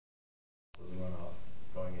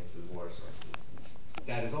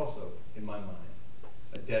that is also, in my mind,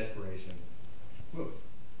 a desperation move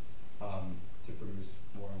to produce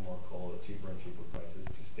more and more coal at cheaper and cheaper prices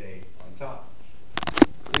to stay on top.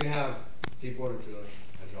 So you have deep water drilling,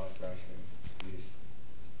 hydraulic fracturing, these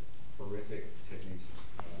horrific techniques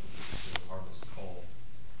to harvest coal.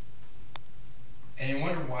 And you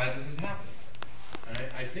wonder why this is happening. And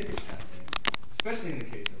I think it's happening, especially in the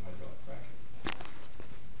case of hydraulic fracturing,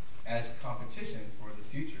 as competition for the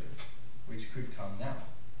future, which could come now,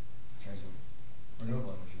 in terms of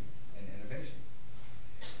renewable energy and innovation.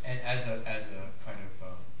 And as a kind of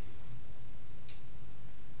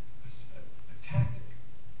a tactic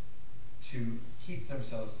to keep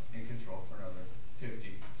themselves in control for another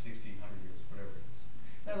 50, 60, 100 years, whatever it is.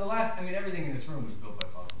 Now everything in this room was built by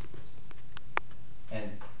fossil fuels.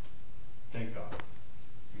 And thank God,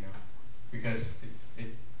 because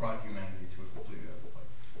it brought humanity to a completely other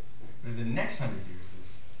place. But the next 100 years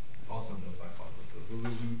is also built by fossil fuels. We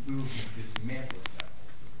will be dismantling that whole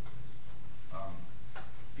system,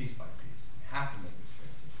 piece by piece. You have to make this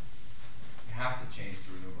transition. You have to change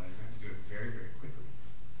to renewable energy. You have to do it very, very quickly.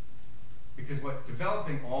 Because what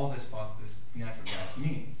developing all this natural gas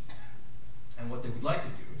means, and what they would like to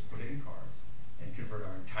do, is put it in cars and convert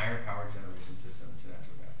our entire power generation system to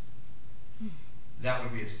natural gas. That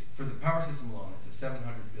would be, for the power system alone, it's a $700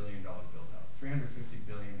 billion build-out. $350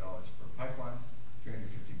 billion for pipelines,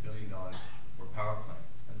 $350 billion for power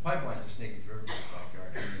plants. And the pipelines are snaking through everybody's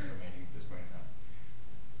backyard, eminent domaining this way and that.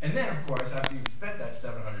 And then, of course, after you've spent that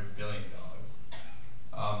 $700 billion,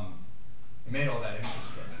 you made all that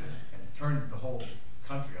infrastructure and turned the whole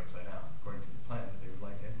country upside down, according to the plan that they would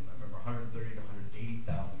like to implement. Remember, 130,000 to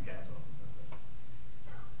 180,000 gas wells in Pennsylvania.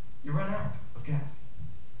 You run out of gas.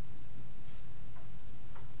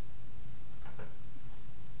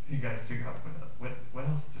 You got to figure out what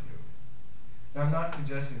else to do. Now, I'm not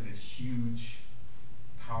suggesting that huge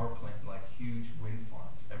power plant, like huge wind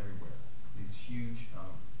farms everywhere, these huge,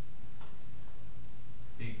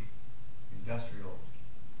 big industrial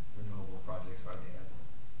renewable projects are the answer.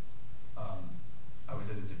 I was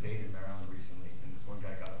at a debate in Maryland recently, and this one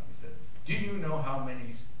guy got up and he said, "Do you know how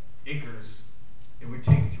many acres it would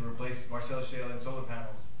take to replace Marcellus Shale and solar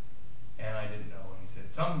panels?" And I didn't know, and he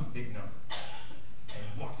said, "Some big number." And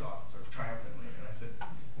he walked off sort of triumphantly, and I said,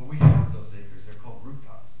 "Well, we have those acres. They're called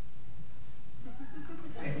rooftops."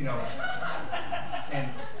 And, and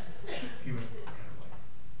he was kind of like,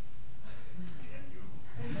 "Damn you."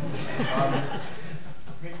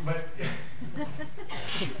 But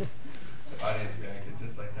the audience reacted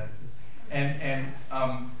just like that too. And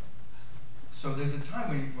so there's a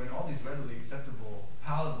time when all these readily acceptable,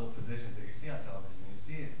 palatable positions that you see on television, and you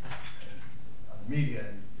see it on the media,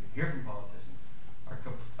 and you hear from politicians,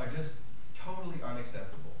 are just totally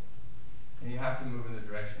unacceptable. And you have to move in the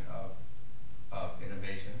direction of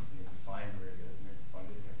innovation. You have to find where it is, and you have to fund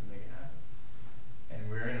it, and you have to make it happen. And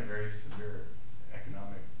we're in a very severe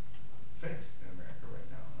economic fix in America right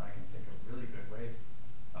now. And I can think of really good ways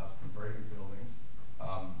of converting buildings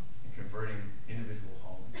and converting individual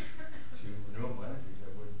homes to renewable energy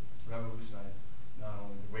that would revolutionize not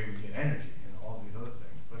only the way we get energy and all these other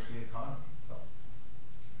things, but the economy itself.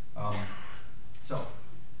 So,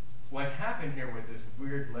 what happened here with this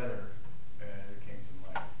weird letter that came to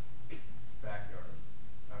my backyard,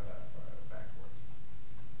 back porch,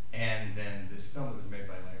 and then this film that was made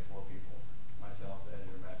by like 4 people, myself, the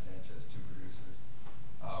editor, Matt Sanchez, 2 producers,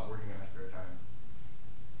 working in our spare time.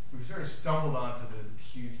 We sort of stumbled onto the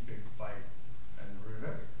huge big fight and the root of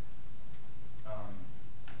everything,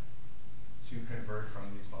 to convert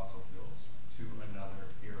from these fossil fuels to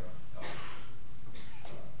another era of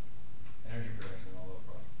energy production all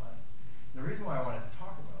across the planet. And the reason why I want to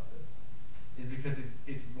talk about this is because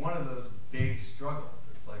it's one of those big struggles.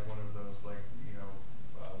 It's like one of those,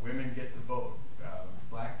 women get the vote,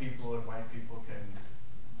 black people and white people can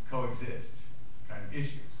coexist kind of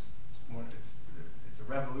issues. It's a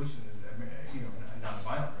revolution, not a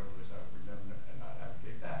violent revolution. I would never not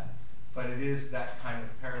advocate that, but it is that kind of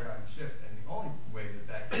paradigm shift. And the only way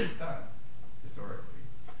that gets done historically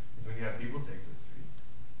is when you have people take to the streets,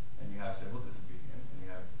 and you have civil disobedience, and you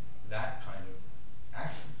have that kind of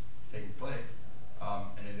action taking place,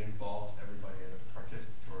 and it involves everybody at a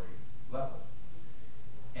participatory level.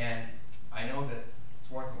 And I know that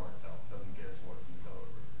Swarthmore itself doesn't get its water from the Delaware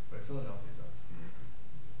River, but Philadelphia does.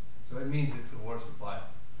 So it means it's the water supply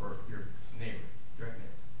for your neighbor, direct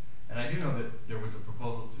neighbor. And I do know that there was a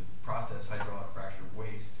proposal to process hydraulic fracture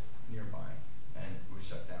waste nearby, and it was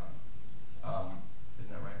shut down.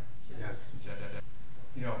 Isn't that right? Yes.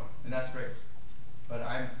 And that's great.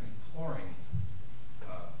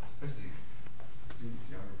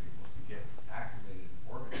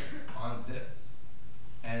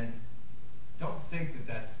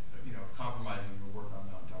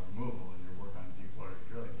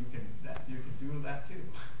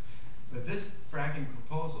 fracking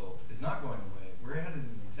proposal is not going away. We're headed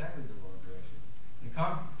in exactly the wrong direction. And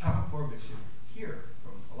Tom Corbett should hear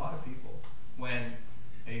from a lot of people when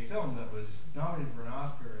a film that was nominated for an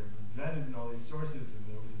Oscar and vetted in all these sources, and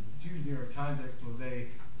there was a huge New York Times expose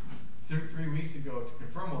 3 weeks ago to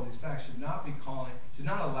confirm all these facts, should not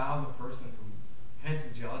allow the person who heads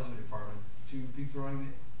the geology department to be throwing the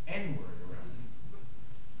N-word around.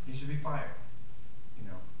 He should be fired, you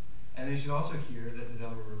know. And they should also hear that the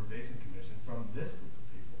Delaware River Basin Commission, from this group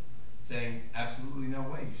of people, saying absolutely no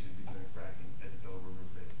way you should be doing fracking at the Delaware River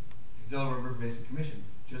Basin. Because the Delaware River Basin Commission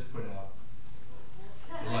just put out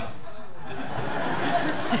the lights.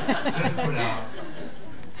 Just put out.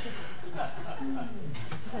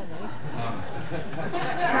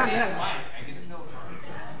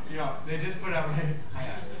 You know, they just put out. Hi,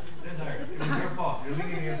 Iris. There's Iris. It was your fault. You're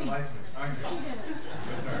leaning against the light switch, aren't you?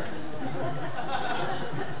 It was her.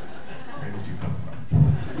 Where did you come from?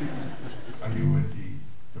 Are you with the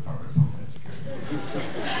Department of Homeland Security?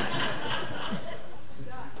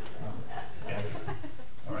 Yes.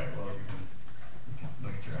 All right. Well, you can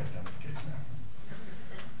look at your identification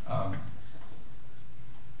now.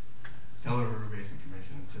 Delaware River Basin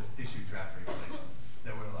Commission just issued draft regulations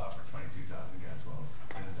that would allow for 22,000 gas wells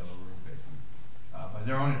in the Delaware River Basin by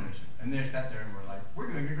their own admission. And they sat there and were like,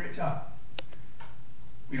 we're doing a great job.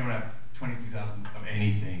 We don't have 22,000 of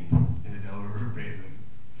anything in the Delaware River Basin.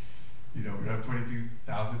 You know, we don't have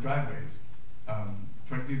 22,000 driveways.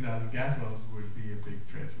 22,000 gas wells would be a big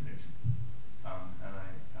transformation.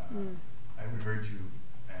 And I would urge you,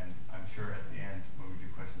 and I'm sure at the end when we do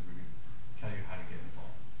questions, we can tell you how to get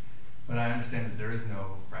involved. But I understand that there is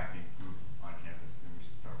no fracking group on campus, and we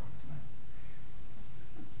should start one tonight.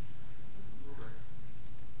 We're ready.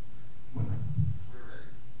 We're ready.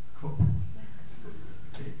 Cool.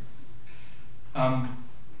 Okay.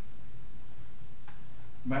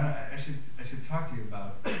 I should talk to you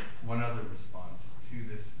about one other response to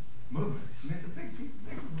this movement. I mean, it's a big group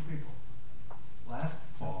of people. Last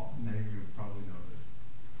fall, many of you probably know this,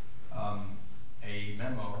 a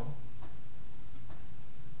memo.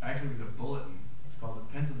 Actually, it was a bulletin. It's called the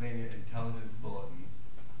Pennsylvania Intelligence Bulletin.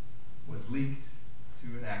 Was leaked to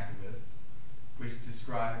an activist, which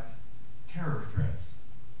described terror threats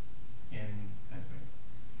in Pennsylvania.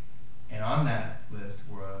 And on that list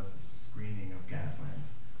was a screening of Gasland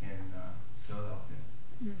in Philadelphia.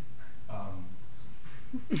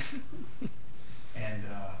 And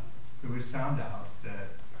it was found out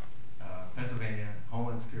that Pennsylvania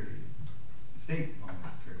Homeland Security, State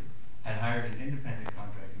Homeland Security, had hired an independent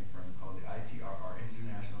contracting firm called the ITRR,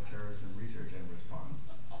 International Terrorism Research and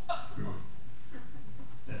Response Group,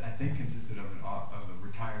 that I think consisted of a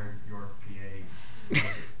retired York, PA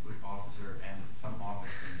officer and some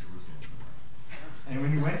office in Jerusalem somewhere. And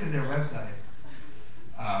when you went to their website,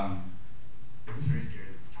 it was very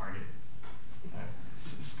scary. Target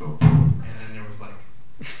scope, and then there was like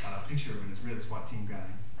a picture of an Israeli SWAT team guy,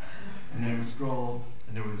 and then it would scroll,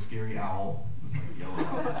 and there was a scary owl with like yellow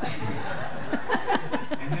eyes.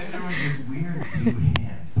 And then there was this weird blue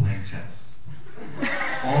hand playing chess.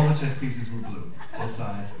 All the chess pieces were blue, both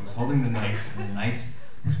sides. It was holding the knight, and the knight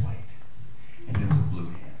was white, and there was a blue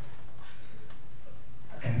hand.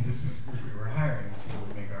 And this was what we were hiring to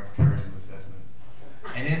make our terrorism assessment.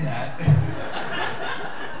 And in that,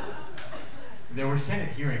 there were Senate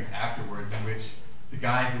hearings afterwards in which the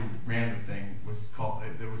guy who ran the thing was called,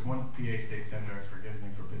 there was one PA state senator, I forget his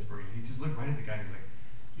name, for Pittsburgh, he just looked right at the guy and he was like,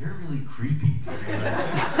 "You're really creepy."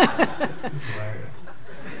 It's hilarious.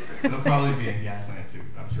 It'll probably be in Gasland too.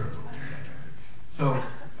 I'm sure it will be in Gasland too. So,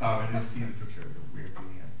 and you'll see the picture of the weird blue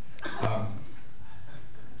hand.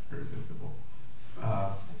 It's irresistible.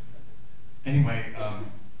 Anyway,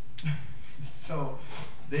 so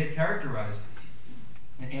they characterized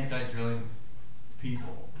the anti-drilling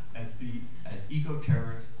people as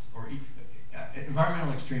eco-terrorists or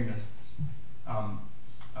environmental extremists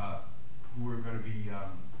who were going to be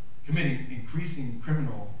committing increasing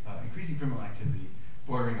criminal activity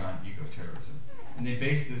bordering on eco-terrorism. And they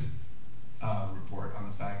based this report on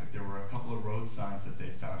the fact that there were a couple of road signs that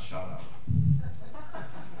they'd found shot up.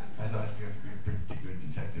 I thought you have to be a pretty good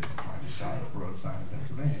detective to find a shot up road sign in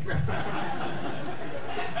Pennsylvania.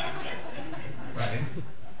 Right?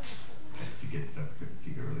 To get up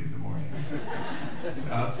pretty early in the morning. To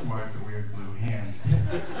outsmart the weird blue hand.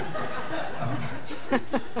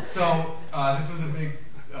 So this was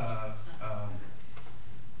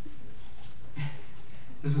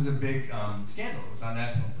a big scandal. It was on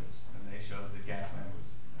national news, and they showed that Gasland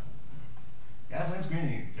was Gasland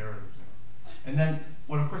screening terrorism. And then,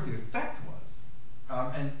 what of course the effect was,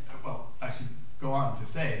 well, I should go on to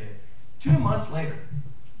say that 2 months later,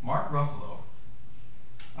 Mark Ruffalo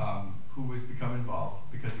become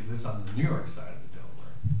involved because he lives on the New York side of the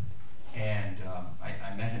Delaware. And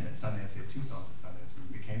I met him at Sundance. He had 2 films at Sundance.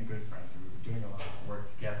 We became good friends, and we were doing a lot of work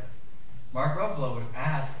together. Mark Ruffalo was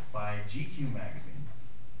asked by GQ magazine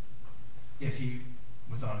if he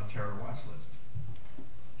was on a terror watch list.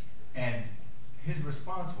 And his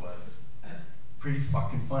response was, pretty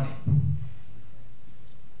fucking funny.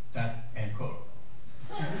 That, end quote.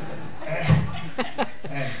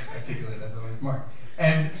 and articulate as always Mark.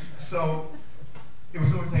 And so it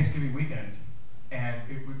was over Thanksgiving weekend, and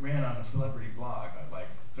it ran on a celebrity blog at like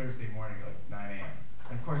Thursday morning at like 9 a.m.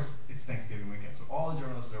 And of course, it's Thanksgiving weekend, so all the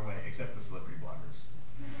journalists are away except the celebrity bloggers.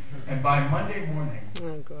 And by Monday morning,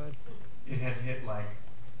 oh God, it had hit like,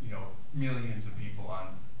 millions of people on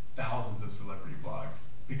thousands of celebrity blogs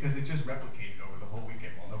because it just replicated over the whole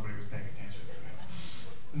weekend while nobody was paying attention.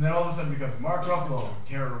 And then all of a sudden it becomes Mark Ruffalo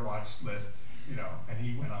terror watch list, and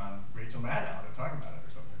he went on Rachel Maddow to talk about it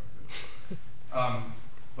or something like this.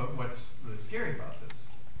 But what's really scary about this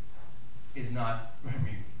is not,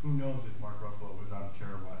 who knows if Mark Ruffalo was on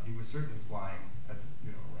terror watch? He was certainly flying at the,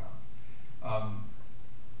 around.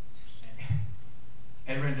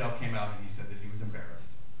 Ed Rendell came out and he said that he was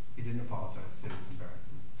embarrassed. He didn't apologize, he said he was embarrassed.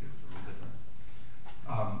 It was a little different.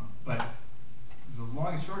 But the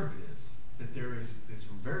long and short of it is that there is this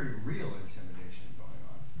very real intimidation going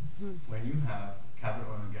on when you have Cabot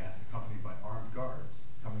Oil and Gas accompanied by armed guards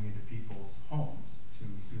coming into people's homes to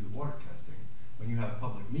do the water testing, when you have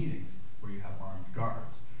public meetings where you have armed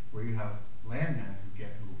guards, where you have landmen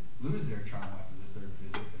who lose their charm after the 3rd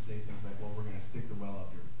visit and say things like, well, we're going to stick the well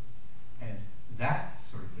up here. And that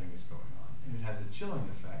sort of thing is going on. And it has a chilling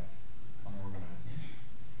effect on organizing.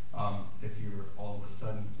 If you're all of a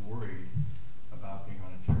sudden worried about being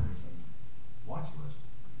on a terrorism watch list.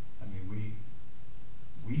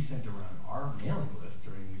 We sent around our mailing list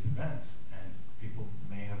during these events, and people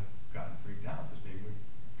may have gotten freaked out that they would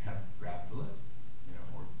have grabbed the list,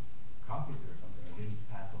 or copied it or something, and didn't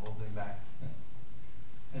pass the whole thing back.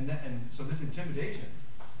 And so this intimidation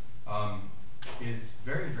is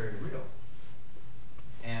very, very real.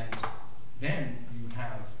 And then you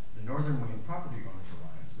have the Northern Wayne Property Owners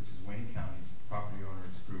Alliance, which is Wayne County's property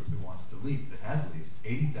owners group that wants to lease, that has leased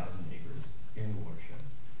 80,000 acres in the watershed.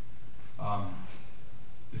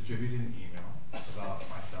 Distributed an email about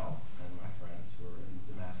myself and my friends who are in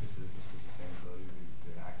Damascus Citizens for Sustainability,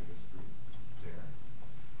 the activist group there,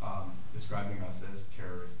 describing us as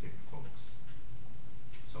terroristic folks.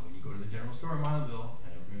 So when you go to the general store in Mineville,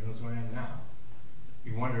 and everybody knows who I am now,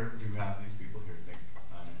 you wonder, do half these people here think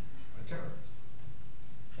I'm a terrorist?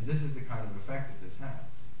 And this is the kind of effect that this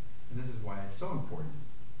has. And this is why it's so important